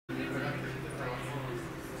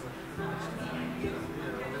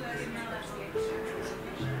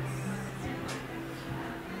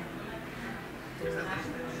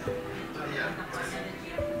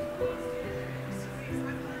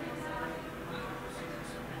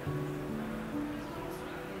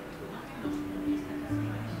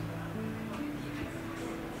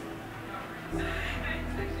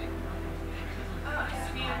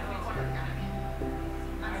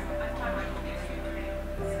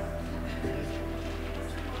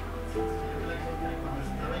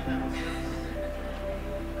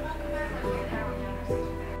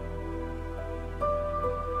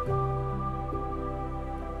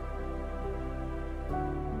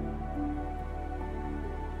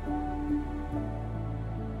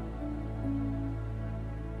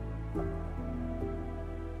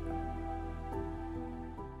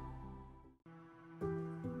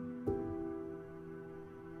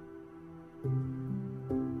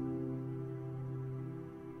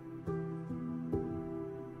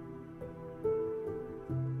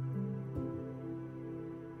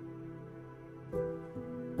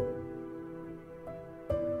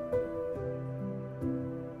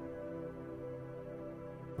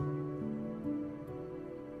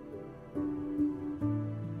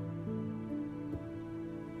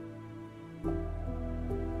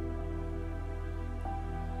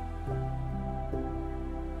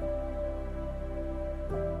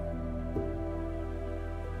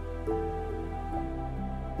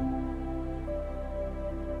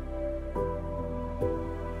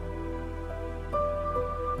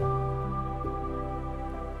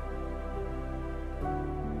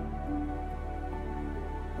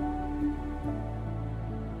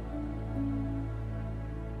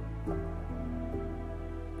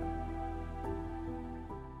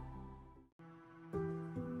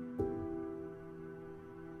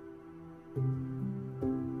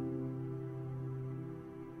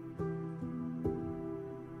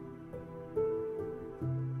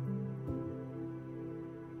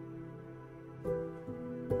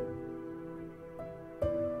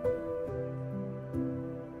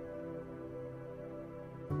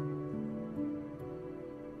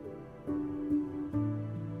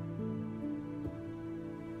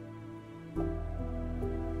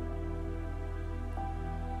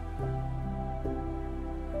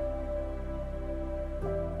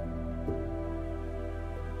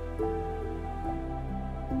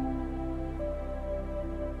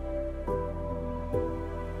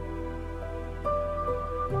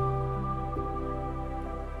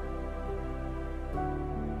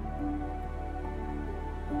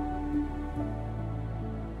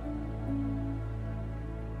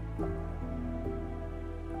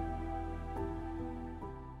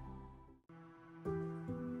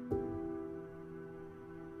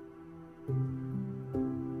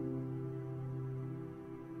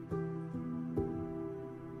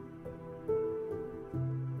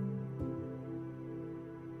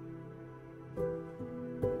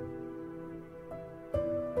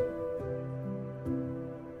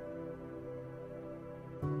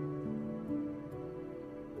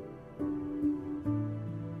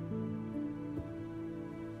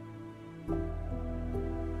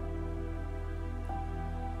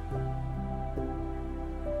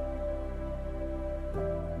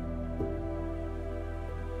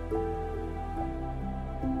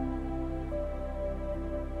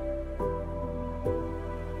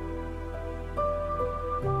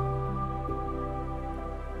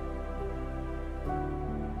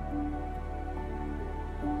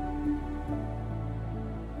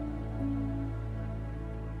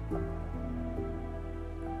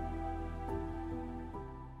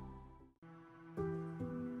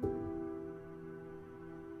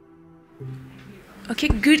Okay,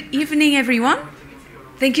 good evening, everyone.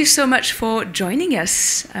 Thank you so much for joining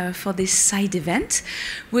us for this side event.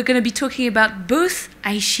 We're going to be talking about both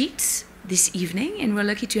ice sheets this evening, and we're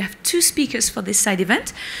lucky to have two speakers for this side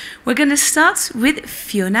event. We're going to start with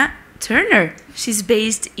Fiona Turner. She's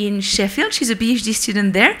based in Sheffield. She's a PhD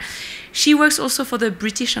student there. She works also for the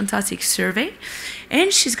British Antarctic Survey,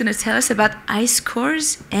 and she's going to tell us about ice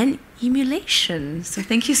cores and emulation. So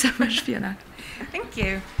thank you so much, Fiona. Thank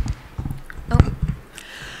you.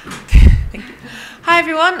 Thank you. Hi,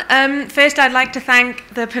 everyone. First, I'd like to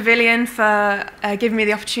thank the Pavilion for giving me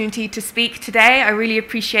the opportunity to speak today. I really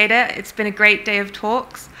appreciate it. It's been a great day of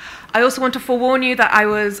talks. I also want to forewarn you that I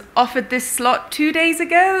was offered this slot 2 days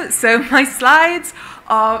ago, so my slides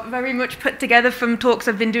are very much put together from talks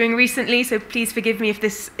I've been doing recently, so please forgive me if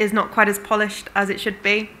this is not quite as polished as it should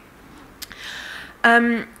be.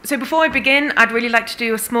 So before I begin, I'd really like to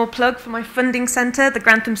do a small plug for my funding centre, the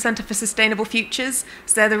Grantham Centre for Sustainable Futures.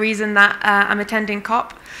 So they're the reason that I'm attending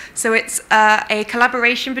COP. So it's a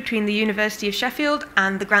collaboration between the University of Sheffield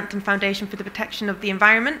and the Grantham Foundation for the Protection of the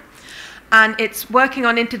Environment. And it's working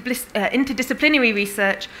on interdisciplinary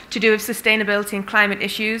research to do with sustainability and climate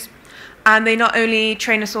issues. And they not only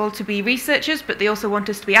train us all to be researchers, but they also want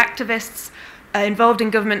us to be activists, involved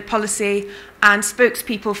in government policy, and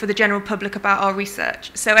spokespeople for the general public about our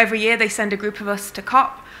research. So every year they send a group of us to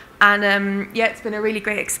COP, and yeah, it's been a really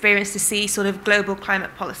great experience to see sort of global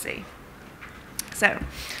climate policy. So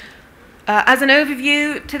as an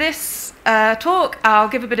overview to this talk, I'll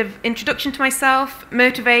give a bit of introduction to myself,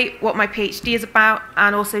 motivate what my PhD is about,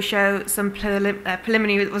 and also show some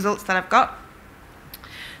preliminary results that I've got.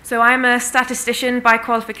 So I'm a statistician by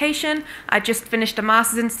qualification. I just finished a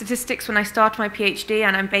master's in statistics when I started my PhD,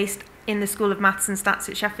 and I'm based in the School of Maths and Stats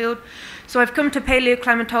at Sheffield. So I've come to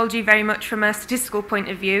paleoclimatology very much from a statistical point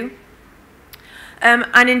of view.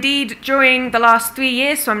 And indeed, during the last 3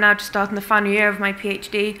 years, so I'm now just starting the final year of my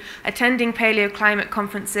PhD, attending paleoclimate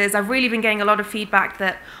conferences, I've really been getting a lot of feedback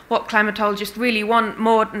that what climatologists really want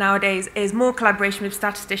more nowadays is more collaboration with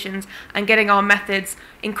statisticians and getting our methods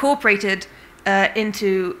incorporated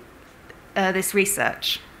into this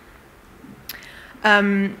research.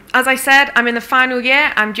 As I said, I'm in the final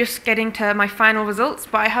year. I'm just getting to my final results,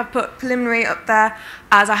 but I have put preliminary up there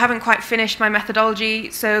as I haven't quite finished my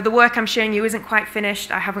methodology. So the work I'm showing you isn't quite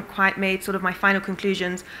finished. I haven't quite made sort of my final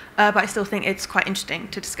conclusions, but I still think it's quite interesting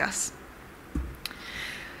to discuss.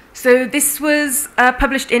 So this was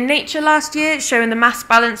published in Nature last year, showing the mass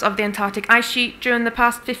balance of the Antarctic ice sheet during the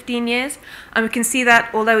past 15 years. And we can see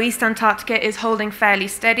that although East Antarctica is holding fairly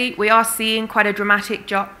steady, we are seeing quite a dramatic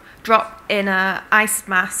drop in ice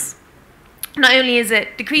mass. Not only is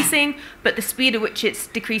it decreasing, but the speed at which it's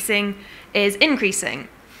decreasing is increasing.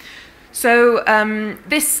 So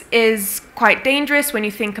this is quite dangerous when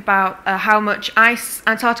you think about how much ice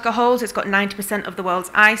Antarctica holds. It's got 90% of the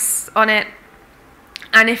world's ice on it.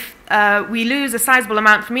 And if we lose a sizable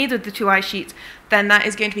amount from either of the two ice sheets, then that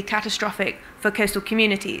is going to be catastrophic for coastal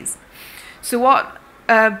communities. So what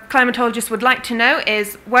climatologists would like to know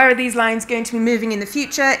is, where are these lines going to be moving in the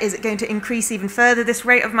future? Is it going to increase even further, this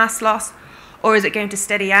rate of mass loss, or is it going to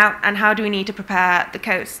steady out? And how do we need to prepare the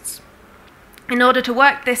coasts? In order to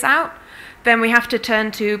work this out, then we have to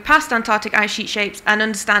turn to past Antarctic ice sheet shapes and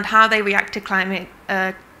understand how they react to climate,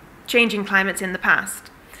 changing climates in the past.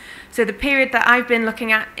 So the period that I've been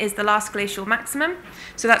looking at is the last glacial maximum.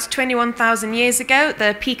 So that's 21,000 years ago,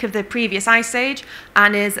 the peak of the previous ice age,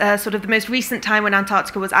 and is sort of the most recent time when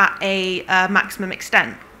Antarctica was at a maximum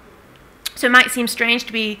extent. So it might seem strange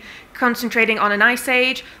to be concentrating on an ice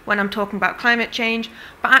age when I'm talking about climate change,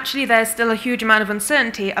 but actually there's still a huge amount of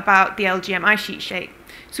uncertainty about the LGM ice sheet shape.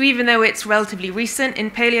 So even though it's relatively recent in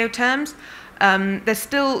paleo terms,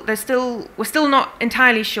 we're still not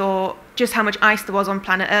entirely sure just how much ice there was on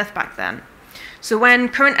planet Earth back then. So when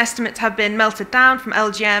current estimates have been melted down from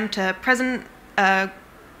LGM to present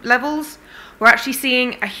levels, we're actually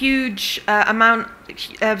seeing a huge amount,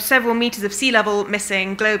 several meters of sea level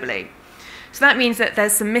missing globally. So that means that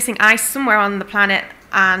there's some missing ice somewhere on the planet,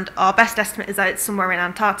 and our best estimate is that it's somewhere in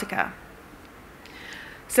Antarctica.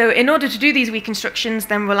 So in order to do these reconstructions,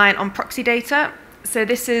 then we're reliant on proxy data. So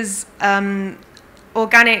this is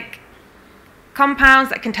organic compounds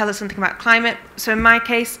that can tell us something about climate. So in my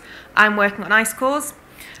case, I'm working on ice cores.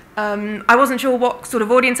 I wasn't sure what sort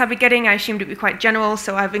of audience I'd be getting. I assumed it would be quite general,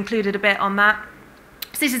 so I've included a bit on that.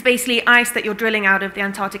 So this is basically ice that you're drilling out of the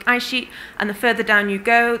Antarctic ice sheet, and the further down you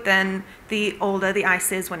go, then the older the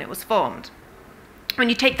ice is when it was formed. When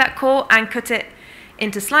you take that core and cut it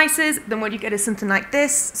into slices, then what you get is something like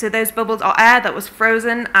this. So those bubbles are air that was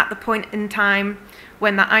frozen at the point in time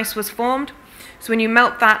when that ice was formed. So when you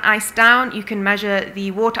melt that ice down, you can measure the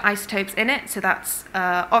water isotopes in it. So that's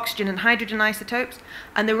oxygen and hydrogen isotopes.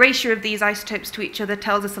 And the ratio of these isotopes to each other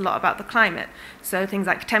tells us a lot about the climate. So things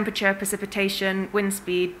like temperature, precipitation, wind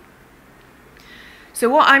speed. So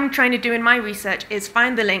what I'm trying to do in my research is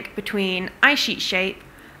find the link between ice sheet shape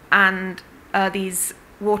and these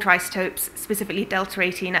water isotopes, specifically delta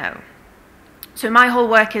 18O. So my whole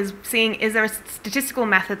work is seeing, is there a statistical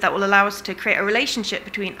method that will allow us to create a relationship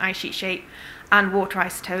between ice sheet shape and water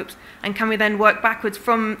isotopes, and can we then work backwards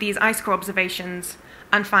from these ice core observations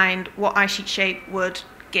and find what ice sheet shape would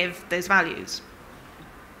give those values.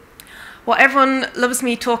 What everyone loves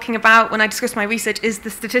me talking about when I discuss my research is the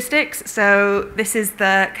statistics, so this is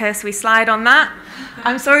the cursory slide on that.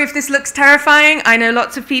 I'm sorry if this looks terrifying. I know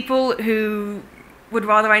lots of people who would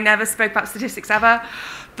rather I never spoke about statistics ever,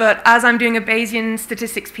 but as I'm doing a Bayesian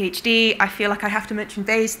statistics PhD, I feel like I have to mention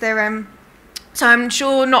Bayes' theorem. So I'm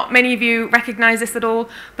sure not many of you recognize this at all,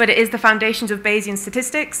 but it is the foundations of Bayesian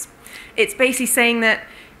statistics. It's basically saying that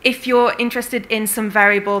if you're interested in some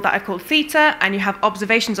variable that I call theta, and you have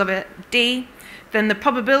observations of it, d, then the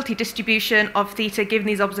probability distribution of theta given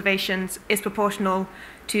these observations is proportional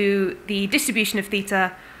to the distribution of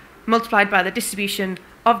theta multiplied by the distribution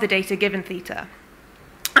of the data given theta.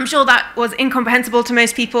 I'm sure that was incomprehensible to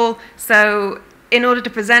most people, so in order to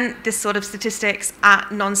present this sort of statistics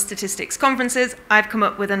at non-statistics conferences, I've come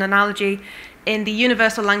up with an analogy in the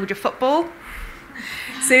universal language of football.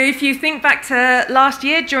 So if you think back to last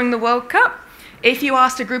year during the World Cup, if you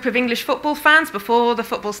asked a group of English football fans before the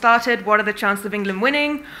football started, what are the chances of England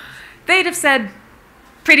winning, they'd have said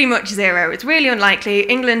pretty much 0. It's really unlikely.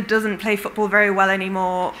 England doesn't play football very well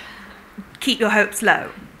anymore. Keep your hopes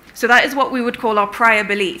low. So that is what we would call our prior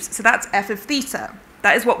beliefs. So that's f of theta.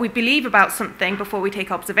 That is what we believe about something before we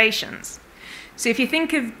take observations. So if you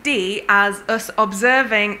think of D as us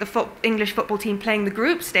observing the English football team playing the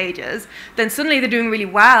group stages, then suddenly they're doing really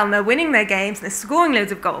well and they're winning their games and they're scoring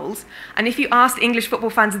loads of goals. And if you asked English football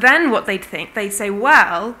fans then what they'd think, they'd say,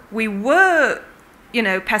 well, we were,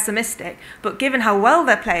 pessimistic, but given how well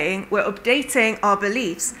they're playing, we're updating our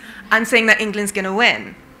beliefs and saying that England's going to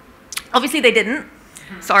win. Obviously they didn't.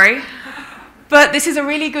 Sorry. But this is a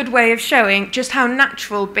really good way of showing just how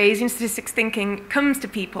natural Bayesian statistics thinking comes to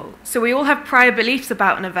people. So we all have prior beliefs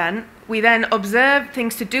about an event. We then observe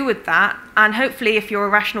things to do with that. And hopefully, if you're a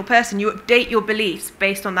rational person, you update your beliefs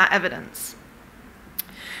based on that evidence.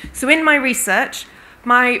 So in my research,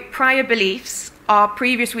 my prior beliefs are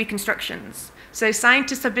previous reconstructions. So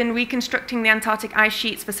scientists have been reconstructing the Antarctic ice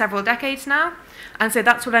sheets for several decades now. And so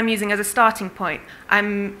that's what I'm using as a starting point.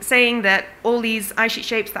 I'm saying that all these ice sheet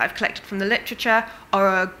shapes that I've collected from the literature are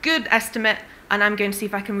a good estimate, and I'm going to see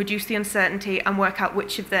if I can reduce the uncertainty and work out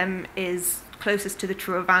which of them is closest to the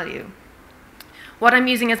truer value. What I'm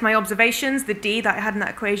using as my observations, the D that I had in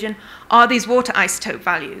that equation, are these water isotope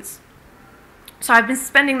values. So I've been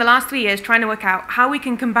spending the last 3 years trying to work out how we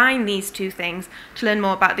can combine these two things to learn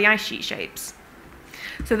more about the ice sheet shapes.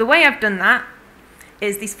 So the way I've done that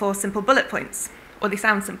is these 4 simple bullet points. Or they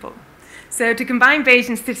sound simple. So to combine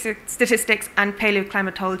Bayesian statistics and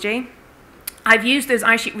paleoclimatology, I've used those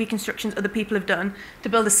ice sheet reconstructions other people have done to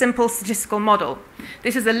build a simple statistical model.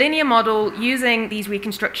 This is a linear model using these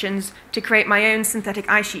reconstructions to create my own synthetic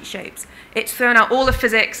ice sheet shapes. It's thrown out all the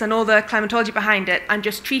physics and all the climatology behind it and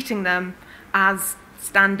just treating them as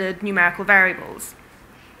standard numerical variables.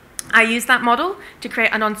 I use that model to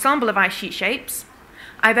create an ensemble of ice sheet shapes.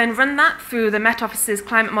 I then run that through the Met Office's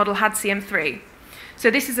climate model HADCM3. So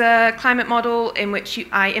this is a climate model in which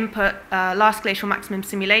I input last glacial maximum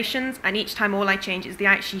simulations, and each time all I change is the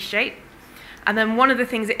ice sheet shape. And then one of the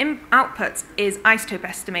things it outputs is isotope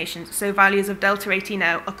estimations, so values of delta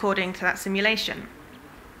 18O according to that simulation.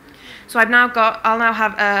 So I'll now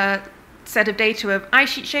have a set of data of ice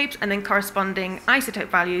sheet shapes and then corresponding isotope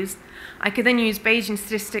values. I could then use Bayesian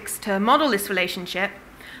statistics to model this relationship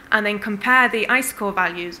and then compare the ice core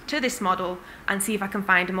values to this model and see if I can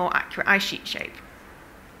find a more accurate ice sheet shape.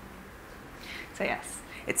 So yes,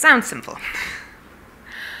 it sounds simple.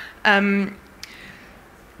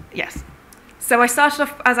 Yes. So I started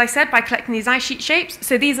off, as I said, by collecting these ice sheet shapes.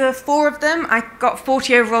 So these are 4 of them. I got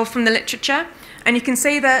 40 overall from the literature. And you can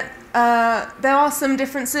see that there are some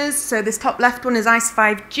differences. So this top left one is ice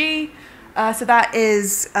 5G. So that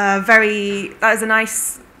is a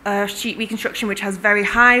nice sheet reconstruction which has very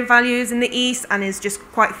high values in the east and is just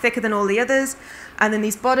quite thicker than all the others. And then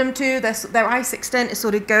these bottom 2, their ice extent is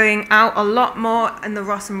sort of going out a lot more in the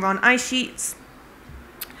Ross and Ron ice sheets.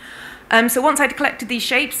 So once I'd collected these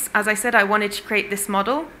shapes, as I said, I wanted to create this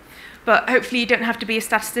model. But hopefully you don't have to be a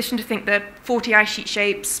statistician to think that 40 ice sheet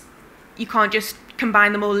shapes, you can't just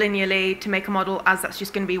combine them all linearly to make a model, as that's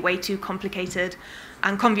just going to be way too complicated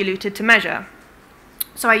and convoluted to measure.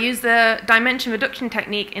 So I use the dimension reduction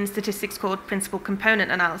technique in statistics called principal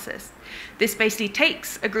component analysis. This basically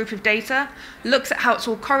takes a group of data, looks at how it's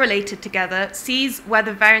all correlated together, sees where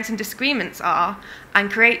the variance and disagreements are,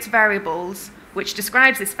 and creates variables which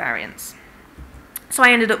describes this variance. So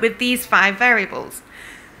I ended up with these 5 variables.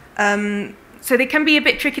 So they can be a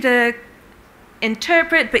bit tricky to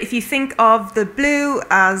interpret, but if you think of the blue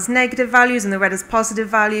as negative values and the red as positive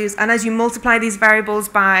values, and as you multiply these variables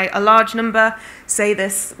by a large number, say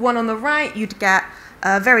this one on the right, you'd get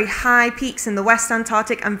very high peaks in the West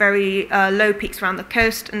Antarctic and very low peaks around the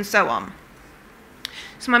coast, and so on.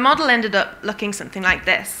 So my model ended up looking something like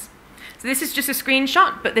this. So this is just a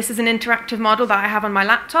screenshot, but this is an interactive model that I have on my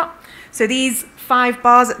laptop. So these 5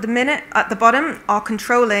 bars at the bottom are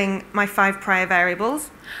controlling my 5 prior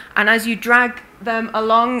variables. And as you drag them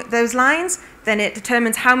along those lines, then it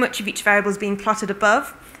determines how much of each variable is being plotted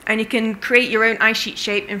above. And you can create your own ice sheet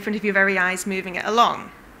shape in front of your very eyes, moving it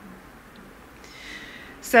along.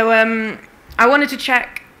 So I wanted to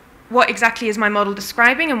check what exactly is my model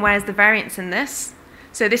describing and where's the variance in this.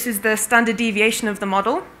 So this is the standard deviation of the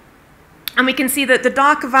model. And we can see that the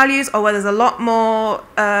darker values are where there's a lot more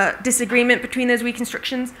disagreement between those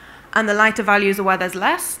reconstructions, and the lighter values are where there's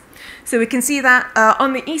less. So we can see that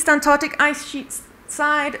on the East Antarctic Ice Sheet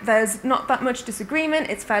side, there's not that much disagreement.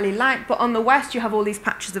 It's fairly light. But on the west, you have all these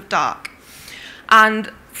patches of dark.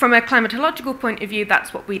 And from a climatological point of view,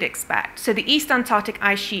 that's what we'd expect. So the East Antarctic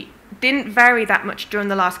Ice Sheet didn't vary that much during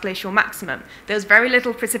the last glacial maximum. There was very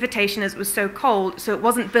little precipitation as it was so cold, so it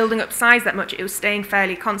wasn't building up size that much. It was staying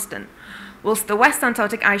fairly constant. Whilst the West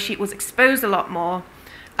Antarctic Ice Sheet was exposed a lot more,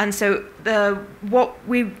 and so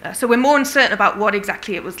we're more uncertain about what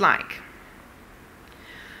exactly it was like.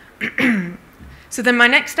 So then my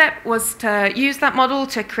next step was to use that model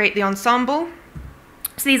to create the ensemble.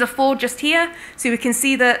 So these are 4 just here. So we can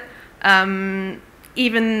see that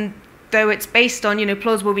even though it's based on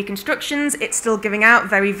plausible reconstructions, it's still giving out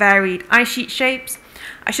very varied ice sheet shapes.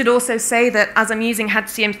 I should also say that as I'm using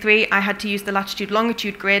HADCM3, I had to use the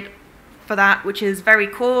latitude-longitude grid for that, which is very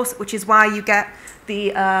coarse, which is why you get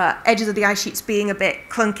the edges of the ice sheets being a bit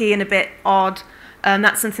clunky and a bit odd.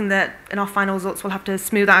 That's something that in our final results we'll have to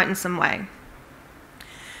smooth out in some way.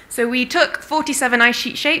 So we took 47 ice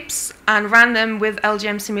sheet shapes and ran them with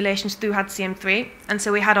LGM simulations through HADCM3. And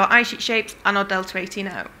so we had our ice sheet shapes and our delta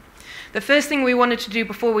 18O. The first thing we wanted to do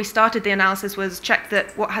before we started the analysis was check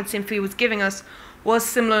that what HADCM3 was giving us was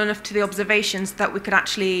similar enough to the observations that we could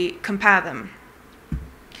actually compare them.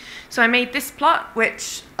 So I made this plot,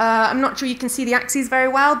 which I'm not sure you can see the axes very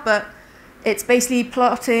well, but it's basically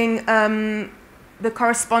plotting the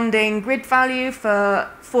corresponding grid value for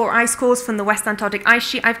 4 ice cores from the West Antarctic Ice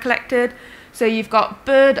Sheet I've collected. So you've got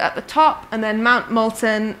Bird at the top, and then Mount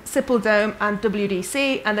Moulton, Sipple Dome, and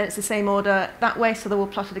WDC, and then it's the same order that way, so they're all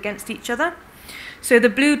plotted against each other. So the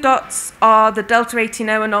blue dots are the delta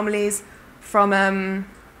 18O anomalies from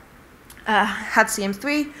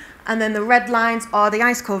HADCM3, and then the red lines are the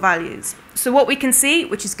ice core values. So what we can see,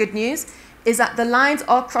 which is good news, is that the lines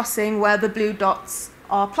are crossing where the blue dots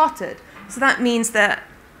are plotted. So that means that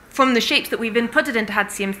from the shapes that we've inputted into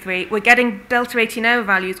HADCM3, we're getting delta 18O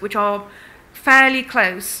values, which are fairly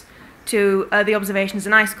close to the observations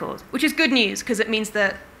in ice cores, which is good news because it means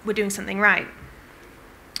that we're doing something right.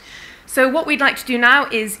 So what we'd like to do now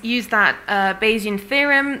is use that Bayesian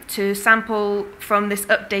theorem to sample from this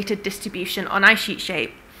updated distribution on ice sheet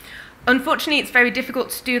shape. Unfortunately, it's very difficult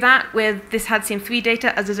to do that with this HADCM3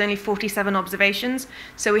 data, as there's only 47 observations,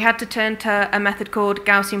 so we had to turn to a method called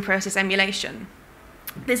Gaussian process emulation.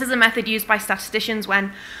 This is a method used by statisticians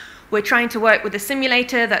when we're trying to work with a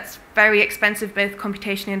simulator that's very expensive both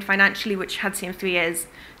computationally and financially, which HADCM3 is.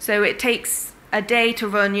 So it takes a day to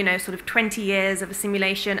run, sort of 20 years of a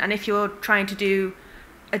simulation, and if you're trying to do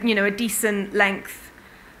a decent length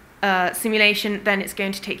simulation, then it's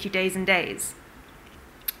going to take you days and days.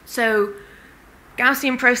 So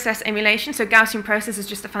Gaussian process emulation, so Gaussian process is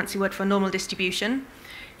just a fancy word for a normal distribution.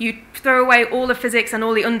 You throw away all the physics and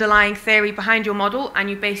all the underlying theory behind your model, and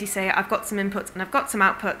you basically say, I've got some inputs and I've got some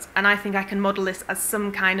outputs, and I think I can model this as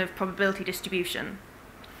some kind of probability distribution.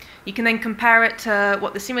 You can then compare it to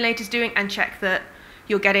what the simulator is doing and check that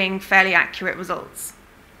you're getting fairly accurate results.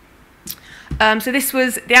 So this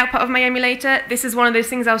was the output of my emulator. This is one of those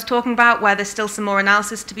things I was talking about where there's still some more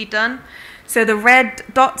analysis to be done. So the red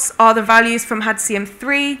dots are the values from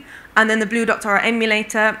HADCM3, and then the blue dots are our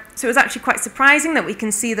emulator. So it was actually quite surprising that we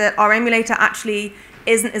can see that our emulator actually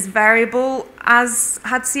isn't as variable as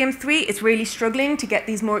HADCM3. It's really struggling to get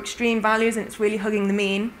these more extreme values, and it's really hugging the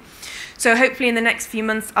mean. So hopefully in the next few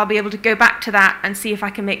months, I'll be able to go back to that and see if I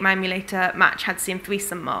can make my emulator match HADCM3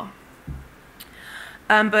 some more.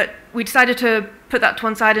 But we decided to put that to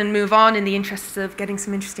one side and move on in the interests of getting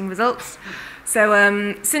some interesting results.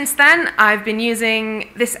 So since then, I've been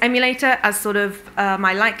using this emulator as sort of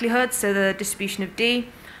my likelihood, so the distribution of D,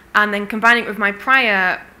 and then combining it with my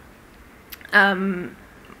prior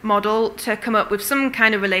model to come up with some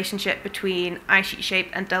kind of relationship between ice sheet shape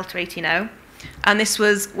and delta 18O. And this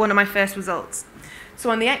was one of my first results. So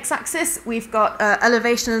on the x-axis, we've got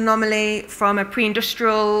elevation anomaly from a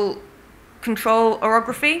pre-industrial control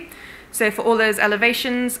orography. So for all those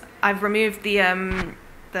elevations, I've removed the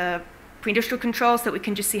pre-industrial control so that we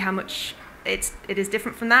can just see how much it is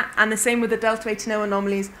different from that. And the same with the delta 18O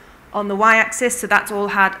anomalies on the y-axis, so that's all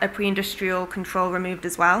had a pre-industrial control removed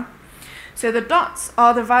as well. So the dots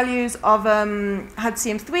are the values of had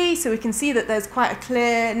CM3, so we can see that there's quite a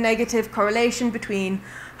clear negative correlation between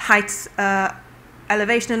height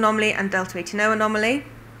elevation anomaly and delta 18O anomaly.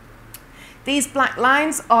 These black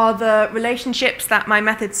lines are the relationships that my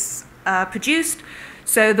methods produced.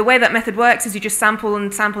 So the way that method works is you just sample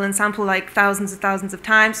and sample and sample like thousands and thousands of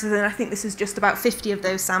times. So then I think this is just about 50 of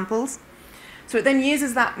those samples. So it then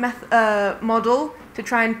uses that model to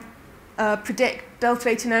try and predict delta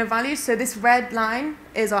 18O values. So this red line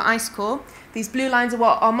is our ice core. These blue lines are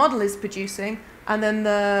what our model is producing. And then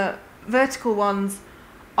the vertical ones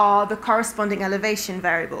are the corresponding elevation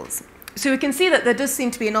variables. So we can see that there does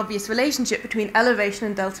seem to be an obvious relationship between elevation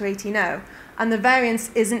and delta 18O. And the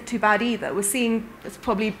variance isn't too bad either. We're seeing it's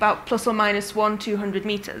probably about plus or minus 200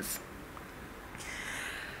 meters.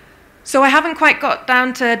 So I haven't quite got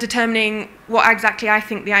down to determining what exactly I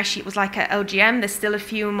think the ice sheet was like at LGM. There's still a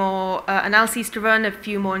few more analyses to run, a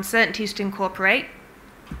few more uncertainties to incorporate.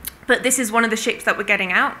 But this is one of the shapes that we're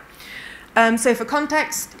getting out. So for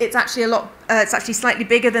context, it's actually it's actually slightly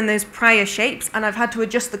bigger than those prior shapes, and I've had to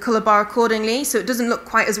adjust the color bar accordingly, so it doesn't look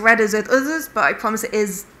quite as red as others, but I promise it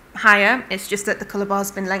is higher. It's just that the color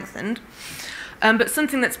bar's been lengthened. But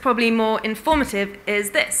something that's probably more informative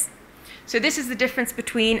is this. So this is the difference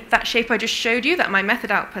between that shape I just showed you that my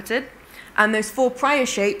method outputted and those 4 prior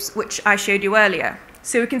shapes which I showed you earlier.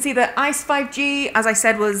 So we can see that ICE 5G, as I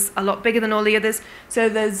said, was a lot bigger than all the others. So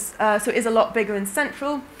it is a lot bigger in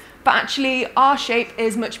central. But actually, our shape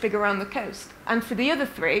is much bigger around the coast. And for the other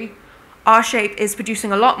 3, our shape is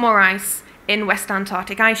producing a lot more ice in West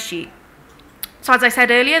Antarctic Ice Sheet. So as I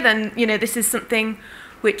said earlier, then this is something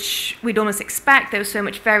which we'd almost expect. There was so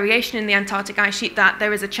much variation in the Antarctic Ice Sheet that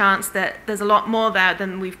there is a chance that there's a lot more there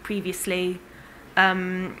than we've previously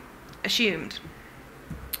assumed.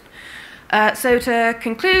 So to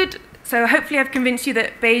conclude, so hopefully I've convinced you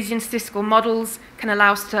that Bayesian statistical models can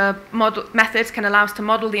allow us to methods can allow us to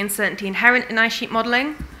model the uncertainty inherent in ice sheet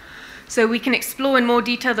modeling. So we can explore in more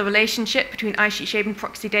detail the relationship between ice sheet shape and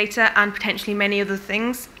proxy data and potentially many other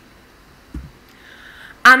things.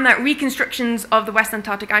 And that reconstructions of the West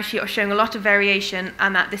Antarctic Ice Sheet are showing a lot of variation,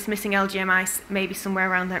 and that this missing LGM ice may be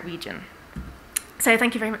somewhere around that region. So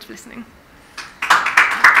thank you very much for listening.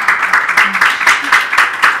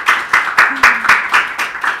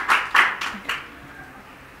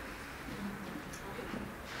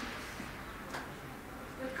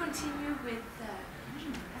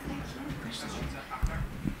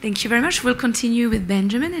 Thank you very much. We'll continue with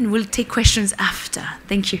Benjamin, and we'll take questions after.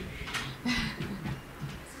 Thank you.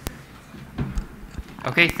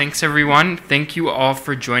 Okay, thanks everyone. Thank you all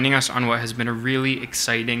for joining us on what has been a really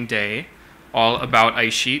exciting day, all about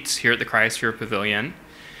ice sheets here at the Cryosphere Pavilion.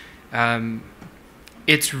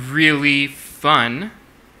 It's really fun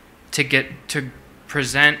to get to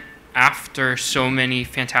present after so many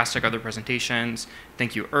fantastic other presentations.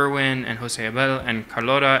 Thank you, Erwin and Jose Abel and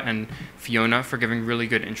Carlota and Fiona for giving really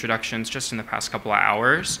good introductions just in the past couple of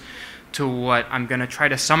hours to what I'm going to try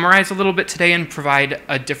to summarize a little bit today and provide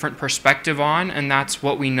a different perspective on, and that's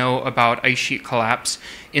what we know about ice sheet collapse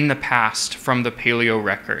in the past from the paleo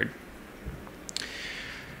record.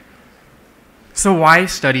 So why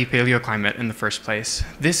study paleoclimate in the first place?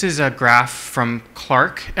 This is a graph from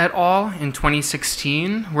Clark et al. In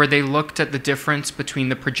 2016, where they looked at the difference between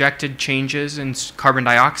the projected changes in carbon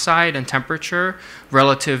dioxide and temperature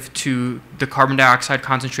relative to the carbon dioxide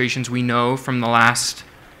concentrations we know from the last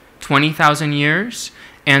 20,000 years,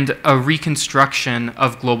 and a reconstruction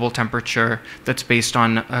of global temperature that's based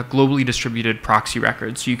on globally distributed proxy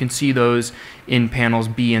records. So you can see those in panels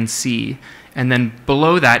B and C. And then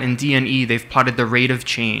below that, in D and E, they've plotted the rate of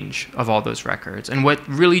change of all those records. And what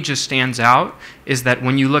really just stands out is that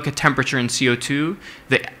when you look at temperature and CO2,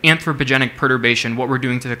 the anthropogenic perturbation, what we're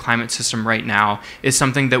doing to the climate system right now, is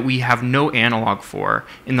something that we have no analog for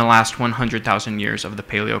in the last 100,000 years of the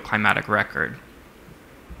paleoclimatic record.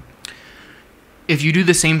 If you do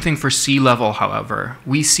the same thing for sea level, however,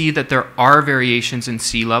 we see that there are variations in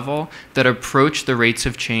sea level that approach the rates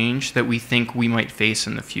of change that we think we might face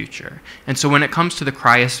in the future. And so when it comes to the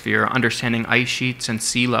cryosphere, understanding ice sheets and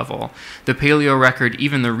sea level, the paleo record,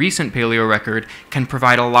 even the recent paleo record, can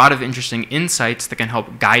provide a lot of interesting insights that can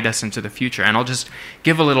help guide us into the future. And I'll just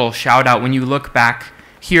give a little shout out. When you look back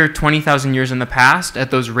here 20,000 years in the past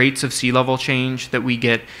at those rates of sea level change that we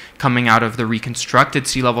get coming out of the reconstructed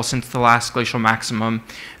sea level since the last glacial maximum,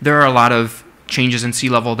 there are a lot of changes in sea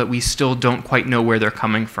level that we still don't quite know where they're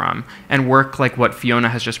coming from. And work like what Fiona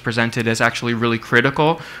has just presented is actually really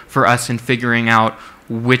critical for us in figuring out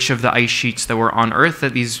which of the ice sheets that were on Earth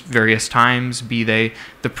at these various times, be they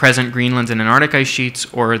the present Greenland and Antarctic ice sheets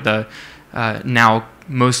or the now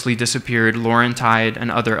mostly disappeared Laurentide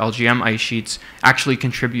and other LGM ice sheets, actually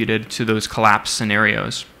contributed to those collapse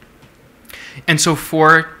scenarios. And so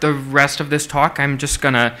for the rest of this talk, I'm just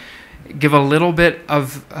going to give a little bit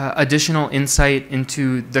of additional insight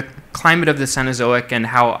into the climate of the Cenozoic and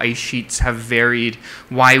how ice sheets have varied,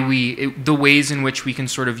 the ways in which we can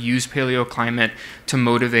sort of use paleoclimate to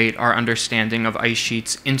motivate our understanding of ice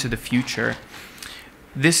sheets into the future.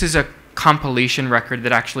 This is a compilation record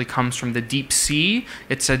that actually comes from the deep sea.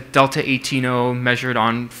 It's a delta 18O measured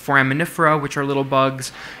on foraminifera, which are little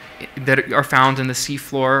bugs that are found in the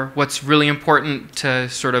seafloor. What's really important to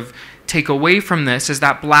sort of take away from this is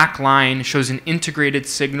that black line shows an integrated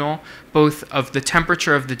signal both of the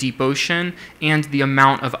temperature of the deep ocean and the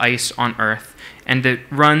amount of ice on Earth. And it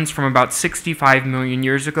runs from about 65 million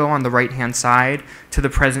years ago on the right-hand side to the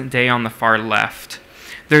present day on the far left.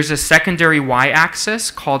 There's a secondary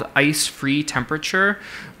y-axis called ice-free temperature.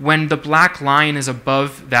 When the black line is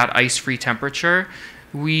above that ice-free temperature,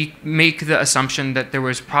 we make the assumption that there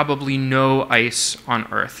was probably no ice on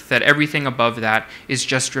Earth, that everything above that is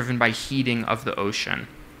just driven by heating of the ocean.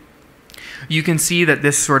 You can see that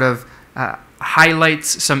this sort of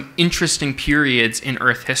highlights some interesting periods in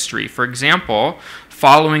Earth history. For example,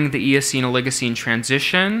 following the Eocene-Oligocene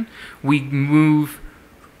transition, we move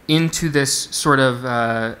into this sort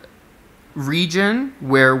of region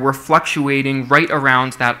where we're fluctuating right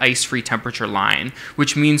around that ice-free temperature line,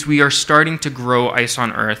 which means we are starting to grow ice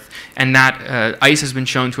on Earth, and that ice has been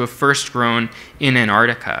shown to have first grown in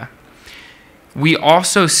Antarctica. We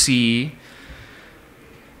also see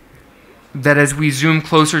that as we zoom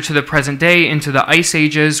closer to the present day into the ice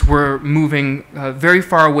ages, we're moving very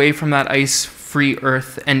far away from that ice-free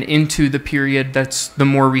Earth and into the period that's the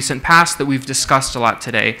more recent past that we've discussed a lot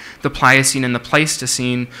today, the Pliocene and the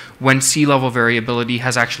Pleistocene, when sea level variability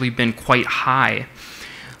has actually been quite high.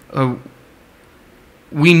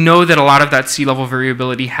 We know that a lot of that sea level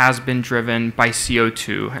variability has been driven by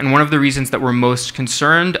CO2. And one of the reasons that we're most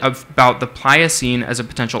concerned about the Pliocene as a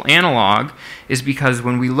potential analog is because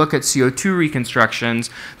when we look at CO2 reconstructions,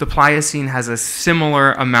 the Pliocene has a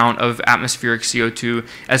similar amount of atmospheric CO2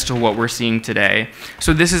 as to what we're seeing today.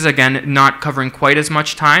 So this is, again, not covering quite as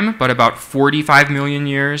much time, but about 45 million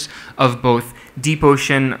years of both deep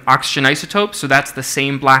ocean oxygen isotopes, so that's the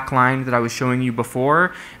same black line that I was showing you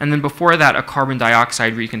before, and then before that a carbon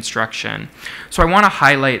dioxide reconstruction. So I want to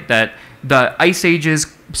highlight that the ice ages,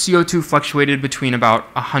 CO2 fluctuated between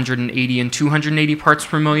about 180 and 280 parts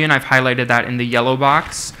per million. I've highlighted that in the yellow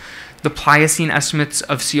box. The Pliocene estimates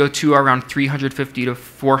of CO2 are around 350 to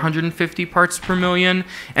 450 parts per million,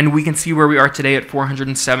 and we can see where we are today at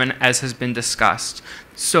 407, as has been discussed.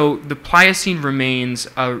 So the Pliocene remains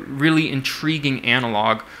a really intriguing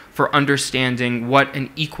analog for understanding what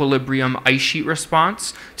an equilibrium ice sheet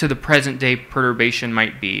response to the present day perturbation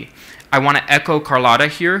might be. I want to echo Carlotta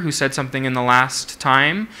here, who said something in the last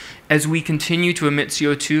time. As we continue to emit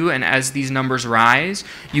CO2 and as these numbers rise,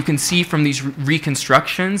 you can see from these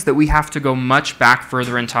reconstructions that we have to go much back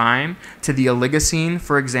further in time to the Oligocene,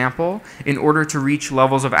 for example, in order to reach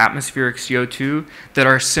levels of atmospheric CO2 that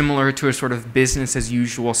are similar to a sort of business as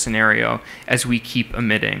usual scenario as we keep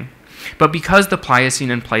emitting. But because the Pliocene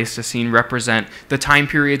and Pleistocene represent the time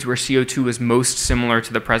periods where CO2 is most similar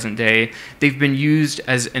to the present day, they've been used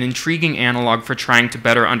as an intriguing analog for trying to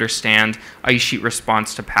better understand ice sheet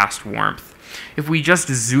response to past warmth. If we just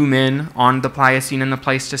zoom in on the Pliocene and the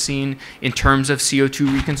Pleistocene in terms of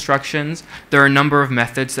CO2 reconstructions, there are a number of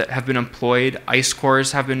methods that have been employed. Ice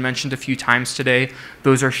cores have been mentioned a few times today.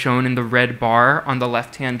 Those are shown in the red bar on the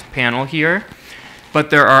left-hand panel here. But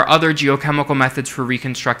there are other geochemical methods for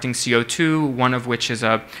reconstructing CO2, one of which is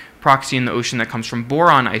a proxy in the ocean that comes from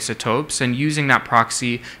boron isotopes, and using that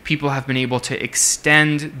proxy, people have been able to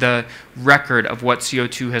extend the record of what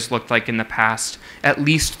CO2 has looked like in the past, at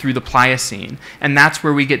least through the Pliocene. And that's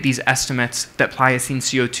where we get these estimates that Pliocene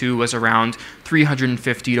CO2 was around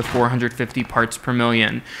 350 to 450 parts per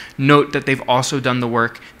million. Note that they've also done the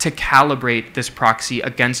work to calibrate this proxy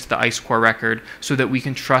against the ice core record so that we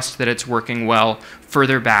can trust that it's working well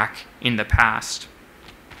further back in the past.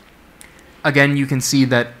 Again, you can see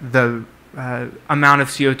that the amount of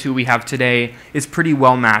CO2 we have today is pretty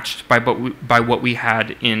well matched by what we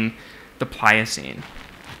had in the Pliocene.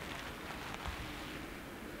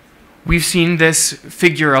 We've seen this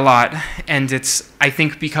figure a lot, and I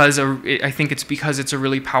think it's because it's a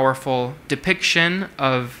really powerful depiction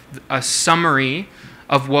of a summary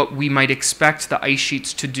of what we might expect the ice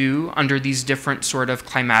sheets to do under these different sort of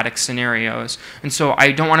climatic scenarios. And so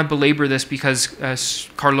I don't want to belabor this because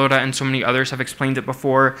Carlota and so many others have explained it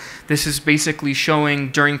before. This is basically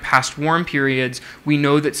showing during past warm periods, we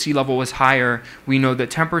know that sea level was higher, we know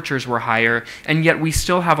that temperatures were higher, and yet we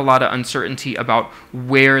still have a lot of uncertainty about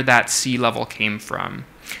where that sea level came from.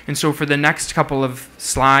 And so for the next couple of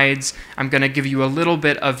slides, I'm going to give you a little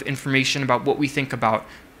bit of information about what we think about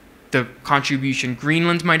the contribution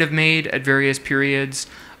Greenland might have made at various periods,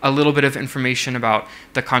 a little bit of information about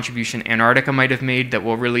the contribution Antarctica might have made that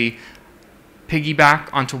will really piggyback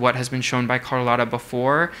onto what has been shown by Carlotta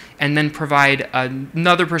before, and then provide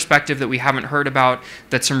another perspective that we haven't heard about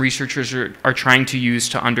that some researchers are trying to use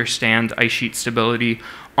to understand ice sheet stability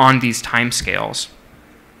on these timescales.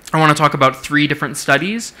 I want to talk about 3 different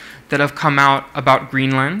studies that have come out about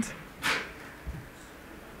Greenland.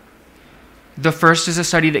 The first is a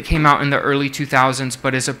study that came out in the early 2000s,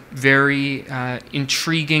 but is a very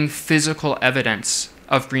intriguing physical evidence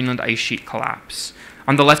of Greenland ice sheet collapse.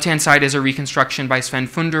 On the left-hand side is a reconstruction by Sven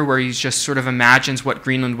Funder, where he just sort of imagines what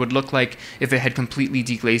Greenland would look like if it had completely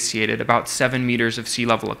deglaciated, about 7 meters of sea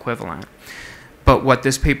level equivalent. But what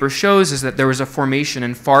this paper shows is that there was a formation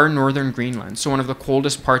in far northern Greenland, so one of the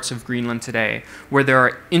coldest parts of Greenland today, where there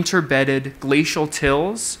are interbedded glacial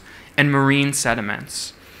tills and marine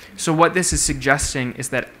sediments. So what this is suggesting is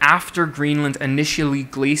that after Greenland initially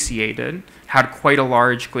glaciated, had quite a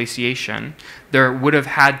large glaciation, there would have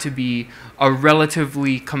had to be a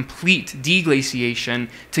relatively complete deglaciation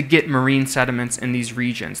to get marine sediments in these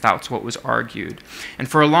regions. That's what was argued. And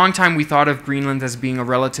for a long time, we thought of Greenland as being a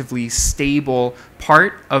relatively stable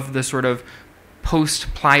part of the sort of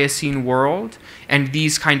post-Pliocene world, and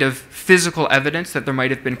these kind of physical evidence that there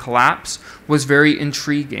might have been collapse was very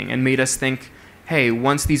intriguing and made us think, hey,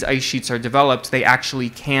 once these ice sheets are developed, they actually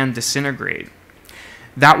can disintegrate.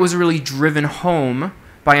 That was really driven home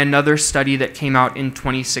by another study that came out in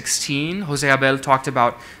 2016. Jose Abel talked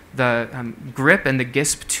about the GRIP and the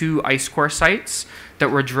GISP-2 ice core sites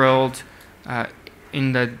that were drilled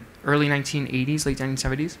in the early 1980s, late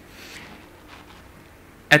 1970s.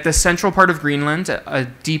 At the central part of Greenland, a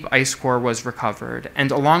deep ice core was recovered.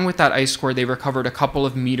 And along with that ice core, they recovered a couple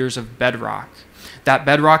of meters of bedrock. That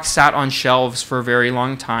bedrock sat on shelves for a very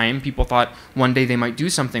long time. People thought one day they might do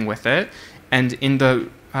something with it. And in the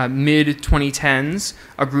mid-2010s,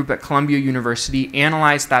 a group at Columbia University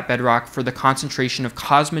analyzed that bedrock for the concentration of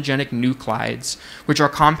cosmogenic nuclides, which are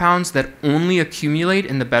compounds that only accumulate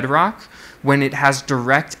in the bedrock when it has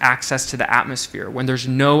direct access to the atmosphere, when there's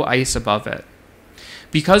no ice above it.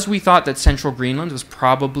 Because we thought that central Greenland was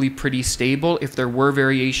probably pretty stable, if there were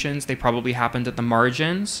variations, they probably happened at the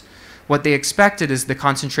margins. What they expected is the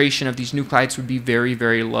concentration of these nuclides would be very,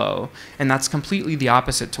 very low, and that's completely the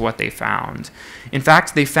opposite to what they found. In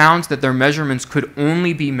fact, they found that their measurements could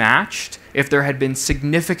only be matched if there had been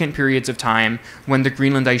significant periods of time when the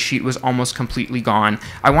Greenland ice sheet was almost completely gone.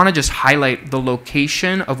 I want to just highlight the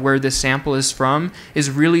location of where this sample is from is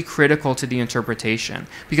really critical to the interpretation,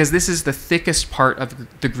 because this is the thickest part of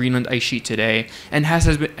the Greenland ice sheet today, and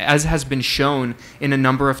as has been shown in a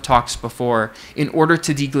number of talks before, in order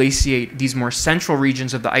to deglaciate these more central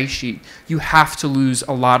regions of the ice sheet, you have to lose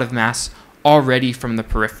a lot of mass already from the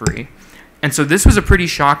periphery. And so this was a pretty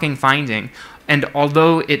shocking finding. And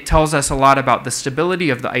although it tells us a lot about the stability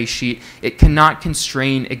of the ice sheet, it cannot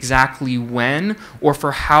constrain exactly when or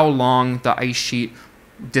for how long the ice sheet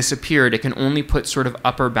disappeared. It can only put sort of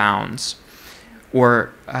upper bounds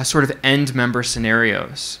or sort of end member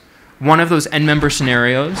scenarios. One of those end member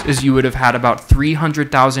scenarios is you would have had about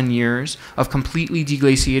 300,000 years of completely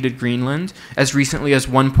deglaciated Greenland as recently as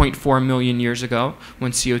 1.4 million years ago,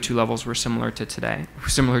 when CO2 levels were similar to today,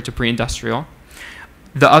 similar to pre-industrial.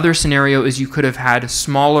 The other scenario is you could have had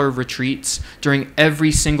smaller retreats during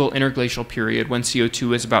every single interglacial period when CO2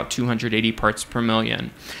 was about 280 parts per million.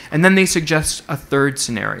 And then they suggest a third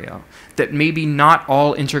scenario, that maybe not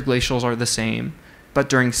all interglacials are the same, but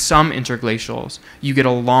during some interglacials, you get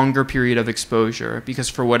a longer period of exposure because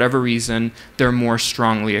for whatever reason, they're more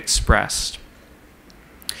strongly expressed.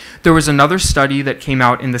 There was another study that came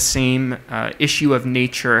out in the same issue of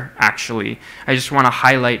Nature, actually. I just want to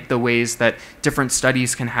highlight the ways that different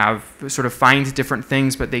studies can have, sort of find different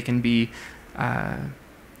things, but they can be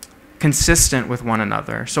consistent with one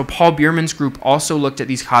another. So Paul Bierman's group also looked at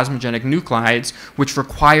these cosmogenic nuclides, which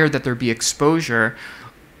require that there be exposure,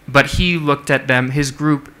 but he looked at them, his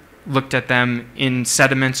group looked at them in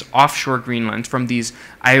sediments offshore Greenland from these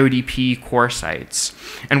IODP core sites.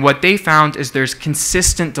 And what they found is there's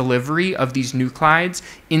consistent delivery of these nuclides,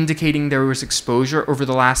 indicating there was exposure over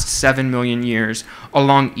the last 7 million years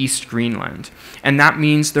along East Greenland. And that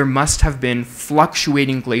means there must have been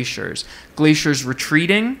fluctuating glaciers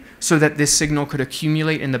retreating so that this signal could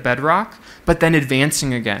accumulate in the bedrock, but then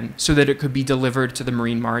advancing again so that it could be delivered to the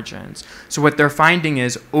marine margins. So what they're finding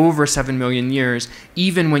is over 7 million years,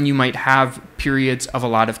 even when you might have periods of a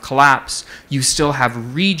lot of collapse, you still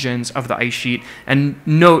have regions of the ice sheet. And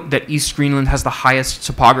note that East Greenland has the highest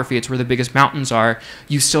topography. It's where the biggest mountains are.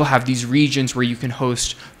 You still have these regions where you can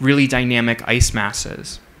host really dynamic ice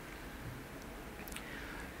masses.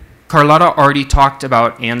 Carlotta already talked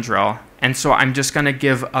about Andrel, and so I'm just going to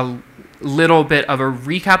give a little bit of a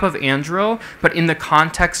recap of Andrel, but in the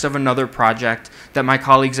context of another project that my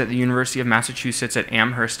colleagues at the University of Massachusetts at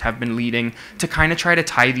Amherst have been leading to kind of try to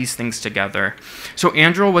tie these things together. So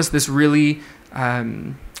Andrel was this really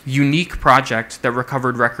unique project that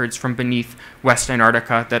recovered records from beneath West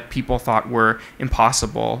Antarctica that people thought were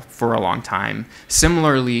impossible for a long time.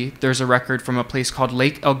 Similarly, there's a record from a place called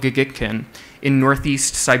Lake Elgagikhin in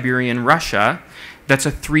northeast Siberian Russia that's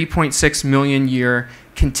a 3.6 million year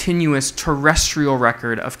continuous terrestrial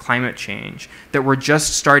record of climate change that we're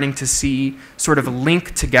just starting to see sort of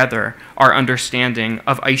link together our understanding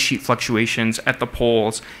of ice sheet fluctuations at the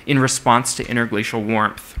poles in response to interglacial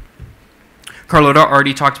warmth. Carlotta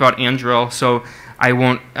already talked about Andrel, so I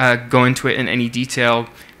won't go into it in any detail.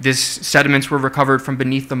 These sediments were recovered from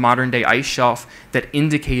beneath the modern-day ice shelf that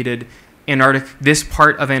indicated this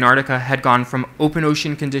part of Antarctica had gone from open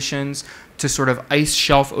ocean conditions to sort of ice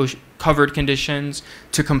shelf covered conditions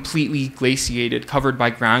to completely glaciated, covered by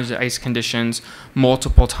ground ice conditions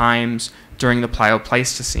multiple times during the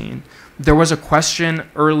Pleistocene. There was a question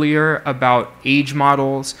earlier about age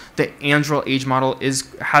models. The Andrel age model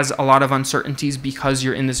has a lot of uncertainties because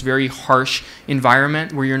you're in this very harsh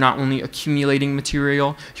environment where you're not only accumulating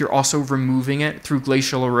material, you're also removing it through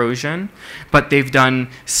glacial erosion. But they've done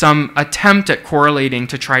some attempt at correlating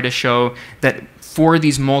to try to show that for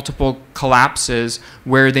these multiple collapses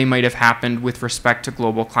where they might have happened with respect to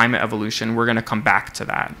global climate evolution. We're going to come back to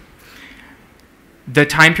that. The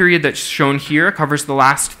time period that's shown here covers the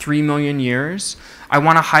last 3 million years. I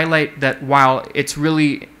want to highlight that while it's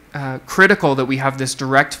really critical that we have this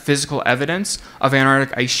direct physical evidence of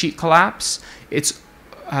Antarctic ice sheet collapse, its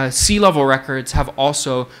sea level records have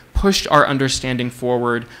also pushed our understanding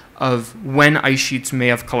forward of when ice sheets may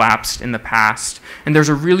have collapsed in the past. And there's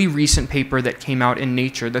a really recent paper that came out in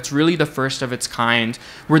Nature that's really the first of its kind,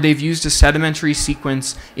 where they've used a sedimentary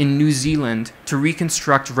sequence in New Zealand to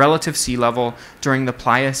reconstruct relative sea level during the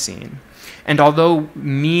Pliocene. And although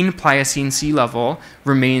mean Pliocene sea level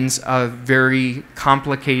remains a very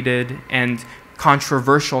complicated and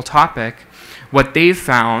controversial topic, what they've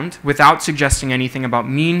found, without suggesting anything about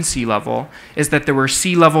mean sea level, is that there were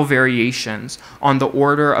sea level variations on the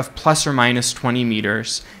order of plus or minus 20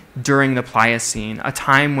 meters during the Pliocene, a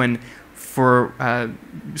time when for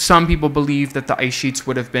some people believe that the ice sheets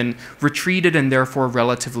would have been retreated and therefore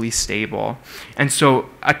relatively stable. And so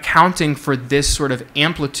accounting for this sort of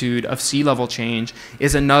amplitude of sea level change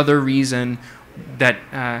is another reason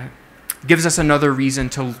that gives us another reason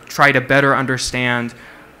to try to better understand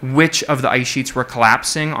which of the ice sheets were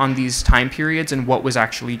collapsing on these time periods and what was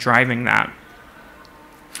actually driving that.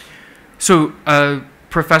 So a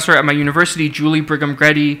professor at my university, Julie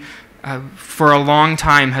Brigham-Gredy, for a long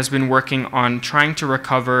time has been working on trying to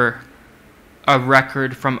recover a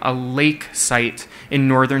record from a lake site in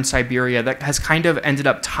northern Siberia that has kind of ended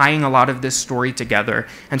up tying a lot of this story together.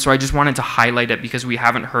 And so I just wanted to highlight it because we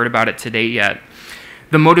haven't heard about it today yet.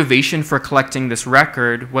 The motivation for collecting this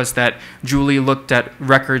record was that Julie looked at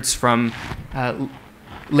records from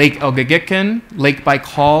Lake Elgagikhin, Lake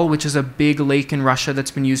Baikal, which is a big lake in Russia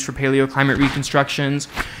that's been used for paleoclimate reconstructions,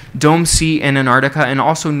 Dome Sea in Antarctica, and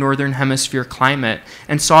also northern hemisphere climate,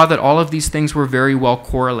 and saw that all of these things were very well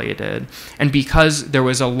correlated. And because there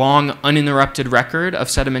was a long uninterrupted record of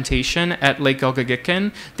sedimentation at Lake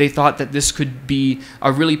Elgagikhin, they thought that this could be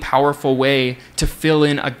a really powerful way to fill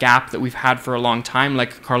in a gap that we've had for a long time.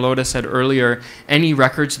 Like Carlotta said earlier, any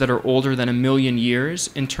records that are older than 1 million years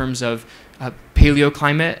in terms of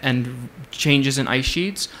paleoclimate and changes in ice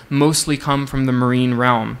sheets mostly come from the marine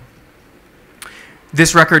realm.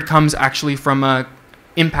 This record comes actually from an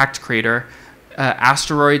impact crater.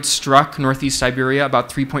 Asteroid struck northeast Siberia about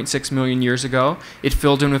 3.6 million years ago. It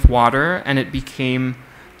filled in with water and it became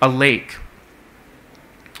a lake.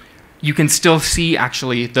 you can still see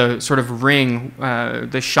actually the sort of ring,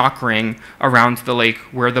 the shock ring around the lake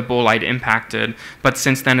where the bolide impacted, but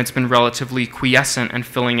since then it's been relatively quiescent and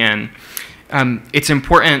filling in. It's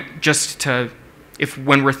important just to,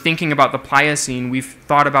 when we're thinking about the Pliocene, we've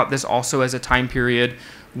thought about this also as a time period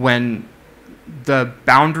when the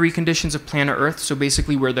boundary conditions of planet Earth, so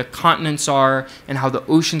basically where the continents are and how the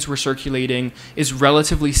oceans were circulating, is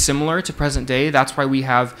relatively similar to present day. That's why we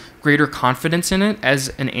have greater confidence in it as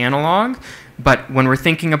an analog. But when we're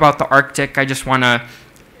thinking about the Arctic, I just want to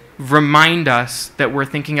remind us that we're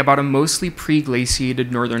thinking about a mostly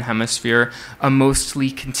pre-glaciated northern hemisphere, a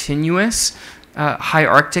mostly continuous high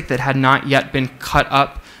Arctic that had not yet been cut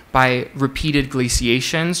up by repeated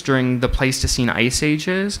glaciations during the Pleistocene ice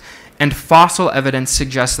ages. And fossil evidence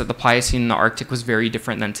suggests that the Pliocene in the Arctic was very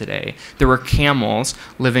different than today. There were camels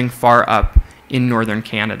living far up in northern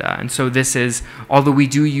Canada. And so this is, although we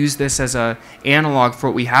do use this as an analog for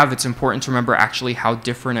what we have, it's important to remember actually how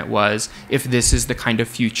different it was if this is the kind of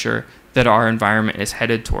future that our environment is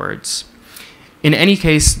headed towards. In any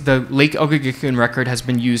case, the Lake Elgin record has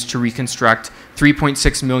been used to reconstruct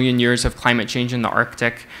 3.6 million years of climate change in the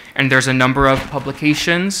Arctic, and there's a number of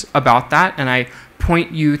publications about that, and I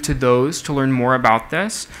point you to those to learn more about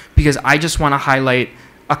this, because I just want to highlight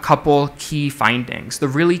a couple key findings. The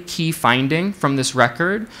really key finding from this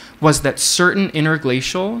record was that certain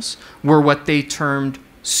interglacials were what they termed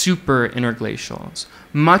super interglacials,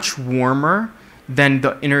 much warmer than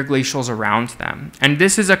the interglacials around them. And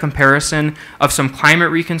this is a comparison of some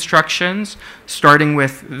climate reconstructions, starting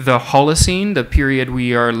with the Holocene, the period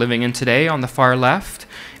we are living in today on the far left,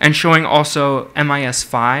 and showing also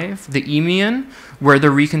MIS5, the Eemian, where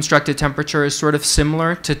the reconstructed temperature is sort of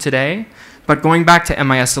similar to today. But going back to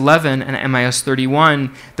MIS11 and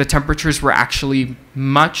MIS31, the temperatures were actually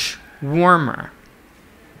much warmer.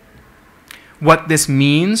 What this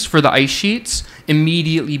means for the ice sheets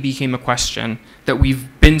immediately became a question that we've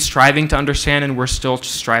been striving to understand and we're still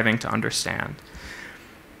striving to understand.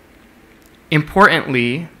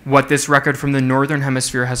 Importantly, what this record from the Northern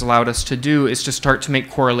Hemisphere has allowed us to do is to start to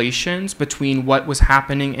make correlations between what was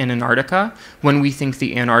happening in Antarctica when we think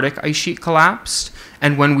the Antarctic ice sheet collapsed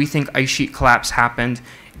and when we think ice sheet collapse happened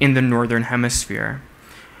in the Northern Hemisphere.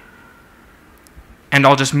 And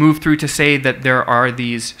I'll just move through to say that there are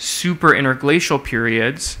these super interglacial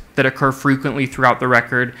periods that occur frequently throughout the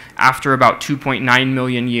record after about 2.9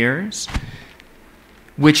 million years,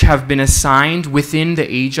 which have been assigned within the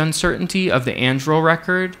age uncertainty of the Androl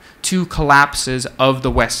record to collapses of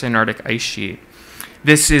the West Antarctic ice sheet.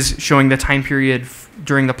 This is showing the time period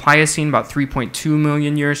during the Pliocene, about 3.2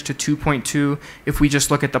 million years to 2.2. If we just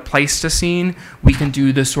look at the Pleistocene, we can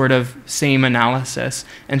do the sort of same analysis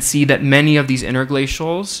and see that many of these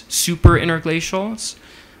interglacials, super interglacials,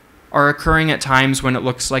 are occurring at times when it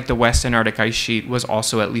looks like the West Antarctic ice sheet was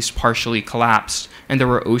also at least partially collapsed, and there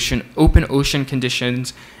were open ocean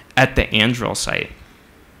conditions at the Androl site.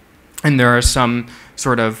 And there are some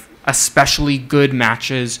sort of especially good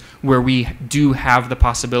matches where we do have the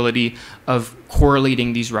possibility of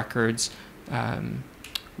correlating these records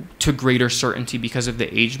to greater certainty because of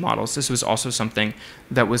the age models. This was also something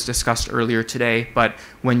that was discussed earlier today, but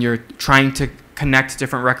when you're trying to connect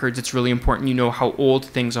different records, it's really important you know how old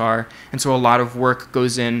things are, and so a lot of work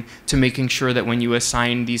goes in to making sure that when you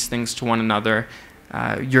assign these things to one another,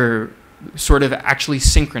 you're sort of actually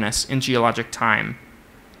synchronous in geologic time.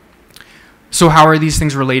 So how are these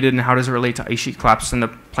things related, and how does it relate to ice sheet collapse in the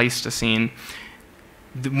Pleistocene?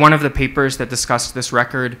 One of the papers that discussed this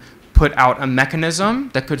record put out a mechanism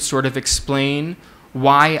that could sort of explain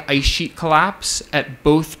why ice sheet collapse at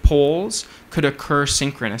both poles could occur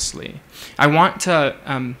synchronously. I want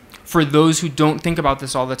to, for those who don't think about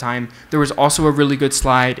this all the time, there was also a really good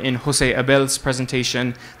slide in Jose Abel's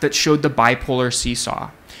presentation that showed the bipolar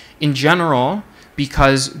seesaw. In general,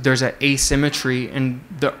 because there's an asymmetry in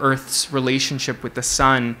the Earth's relationship with the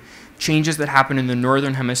sun, changes that happen in the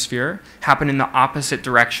northern hemisphere happen in the opposite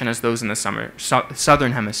direction as those in the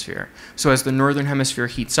southern hemisphere. So as the northern hemisphere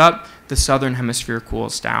heats up, the southern hemisphere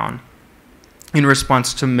cools down in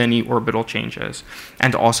response to many orbital changes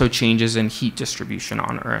and also changes in heat distribution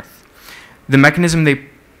on Earth. The mechanism they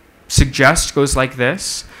suggest goes like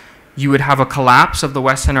this. You would have a collapse of the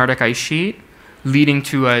West Antarctic ice sheet, leading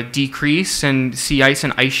to a decrease in sea ice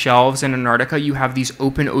and ice shelves in Antarctica. You have these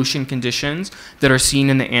open ocean conditions that are seen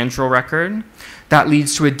in the Androl record. That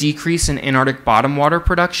leads to a decrease in Antarctic bottom water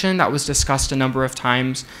production. That was discussed a number of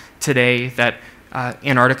times today, that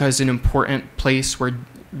Antarctica is an important place where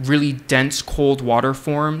really dense cold water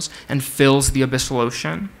forms and fills the abyssal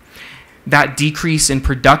ocean. That decrease in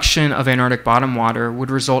production of Antarctic bottom water would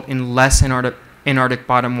result in less Antarctic Antarctic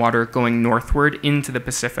bottom water going northward into the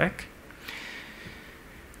Pacific.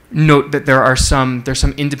 Note that there's some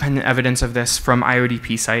independent evidence of this from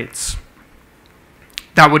IODP sites.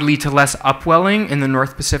 That would lead to less upwelling in the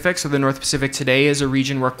North Pacific. So the North Pacific today is a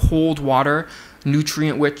region where cold water,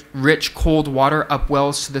 nutrient-rich cold water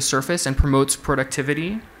upwells to the surface and promotes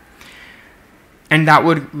productivity. And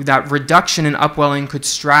that reduction in upwelling could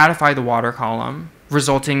stratify the water column,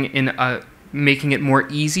 resulting in making it more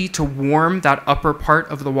easy to warm that upper part